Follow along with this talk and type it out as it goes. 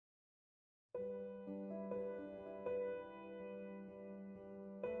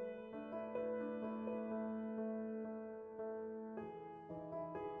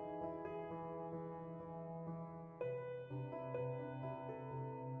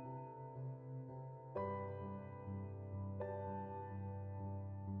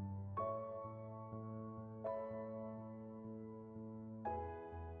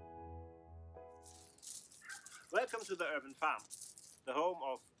Welcome to the Urban Farm, the home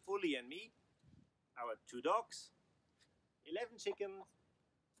of Uli and me, our 2 dogs, 11 chickens,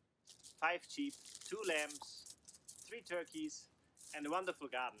 5 sheep, 2 lambs, 3 turkeys and a wonderful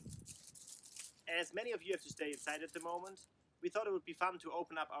garden. As many of you have to stay inside at the moment, we thought it would be fun to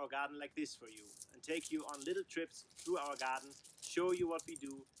open up our garden like this for you and take you on little trips through our garden, show you what we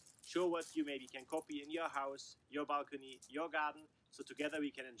do, show what you maybe can copy in your house, your balcony, your garden, so together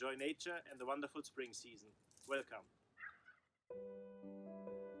we can enjoy nature and the wonderful spring season. Welcome.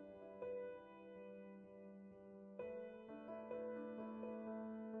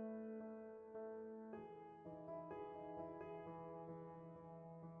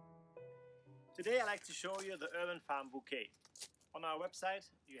 Today I like to show you the Urban Farm Bouquet. On our website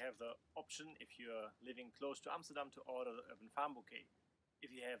you have the option, if you're living close to Amsterdam, to order the Urban Farm Bouquet.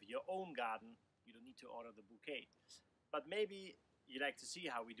 If you have your own garden, you don't need to order the bouquet. But maybe you like to see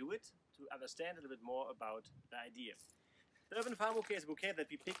how we do it, to understand a little bit more about the idea. The Urban Farm Bouquet is a bouquet that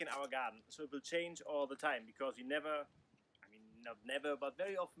we pick in our garden, so it will change all the time, because we never, not never, but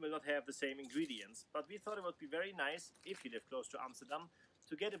very often will not have the same ingredients. But we thought it would be very nice, if you live close to Amsterdam,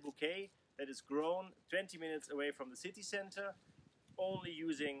 to get a bouquet that is grown 20 minutes away from the city center, only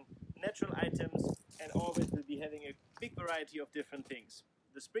using natural items, and always will be having a big variety of different things.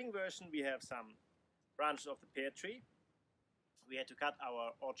 The spring version, we have some branches of the pear tree. We had to cut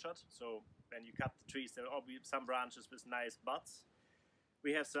our orchard, so when you cut the trees there will be some branches with nice buds.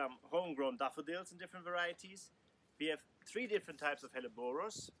 We have some homegrown daffodils in different varieties. We have 3 different types of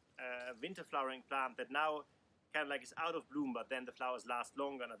helleborus, a winter flowering plant that now kind of like is out of bloom, but then the flowers last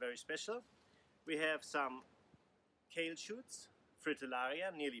longer and are very special. We have some kale shoots,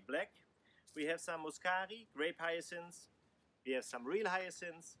 fritillaria, nearly black. We have some muscari, grape hyacinths. We have some real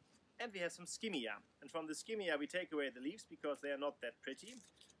hyacinths. And we have some skimmia. And from the skimmia we take away the leaves because they are not that pretty.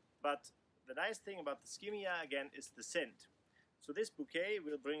 But the nice thing about the skimmia again is the scent. So this bouquet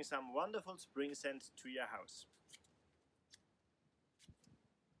will bring some wonderful spring scent to your house.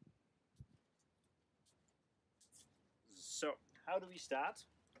 So how do we start?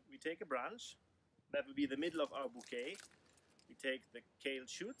 We take a branch. That will be the middle of our bouquet. We take the kale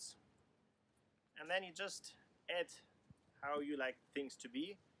shoots. And then you just add how you like things to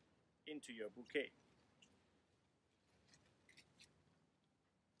be into your bouquet.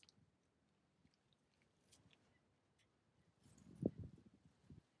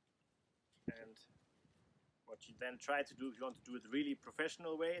 And what you then try to do, if you want to do it really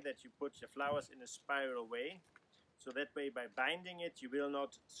professional way, that you put your flowers in a spiral way, so that way by binding it you will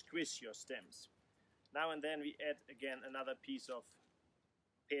not squish your stems. Now and then we add again another piece of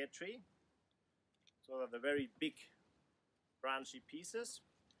pear tree, so that the very big branchy pieces.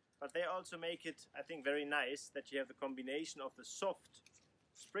 But they also make it, I think, very nice that you have the combination of the soft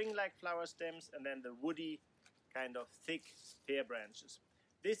spring-like flower stems and then the woody, kind of thick pear branches.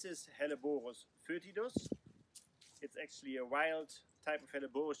 This is Helleborus foetidus. It's actually a wild type of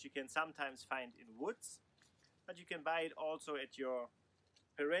Helleborus you can sometimes find in woods, but you can buy it also at your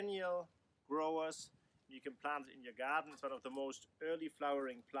perennial growers. You can plant it in your garden. It's one of the most early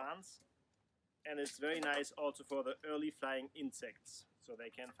flowering plants. And it's very nice also for the early flying insects, so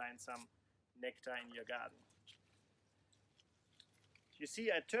they can find some nectar in your garden. You see,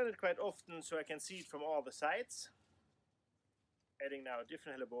 I turn it quite often so I can see it from all the sides. Adding now a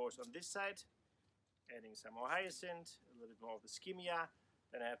different helleborus on this side, adding some more hyacinth, a little bit more of the skimmia.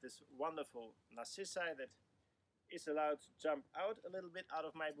 Then I have this wonderful narcissi that is allowed to jump out a little bit out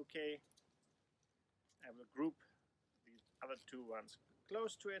of my bouquet. I will group the other 2 ones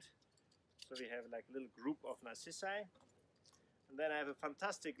close to it. So we have like a little group of narcissi. And then I have a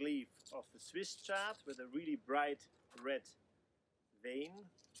fantastic leaf of the Swiss chard with a really bright red vein.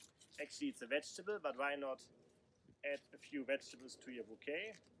 Actually it's a vegetable, but why not add a few vegetables to your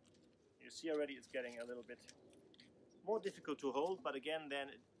bouquet? You see already it's getting a little bit more difficult to hold, but again then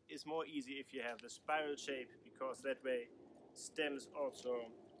it is more easy if you have the spiral shape, because that way stems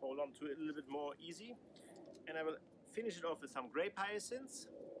also hold on to it a little bit more easy. And I will finish it off with some grape hyacinths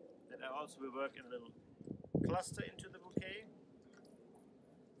that I also will work in a little cluster into the bouquet.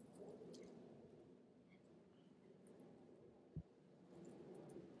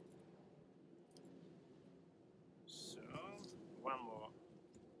 So, one more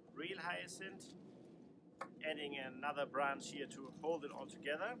real hyacinth, adding another branch here to hold it all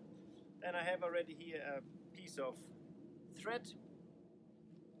together. Then I have already here a piece of thread,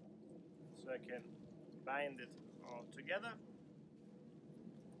 so I can bind it all together.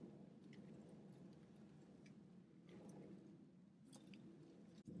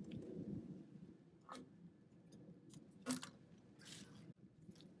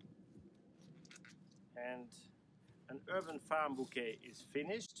 And Urban Farm Bouquet is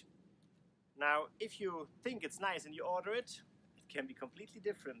finished. Now, if you think it's nice and you order it, it can be completely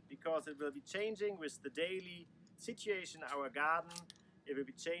different because it will be changing with the daily situation in our garden. It will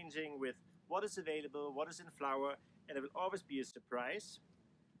be changing with what is available, what is in flower, and it will always be a surprise.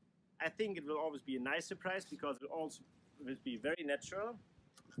 I think it will always be a nice surprise because it will also be very natural,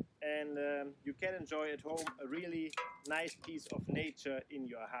 and you can enjoy at home a really nice piece of nature in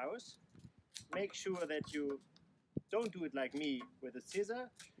your house. Make sure that you don't do it like me with a scissor,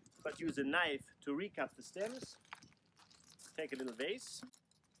 but use a knife to recut the stems. Take a little vase.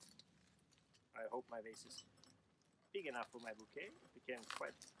 I hope my vase is big enough for my bouquet. It became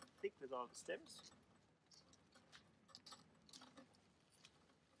quite thick with all the stems.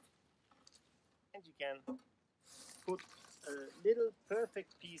 And you can put a little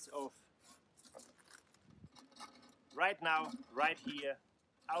perfect piece of, right now, right here,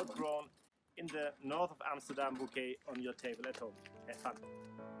 outgrown in the north of Amsterdam bouquet on your table at home. Have fun!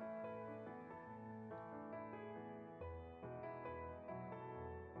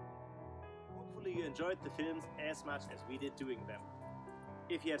 Hopefully you enjoyed the films as much as we did doing them.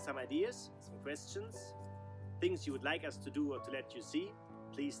 If you have some ideas, some questions, things you would like us to do or to let you see,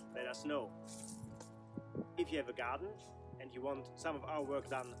 please let us know. If you have a garden and you want some of our work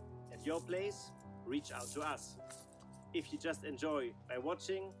done at your place, reach out to us. If you just enjoy by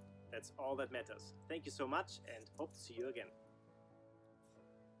watching, that's all that matters. Thank you so much and hope to see you again.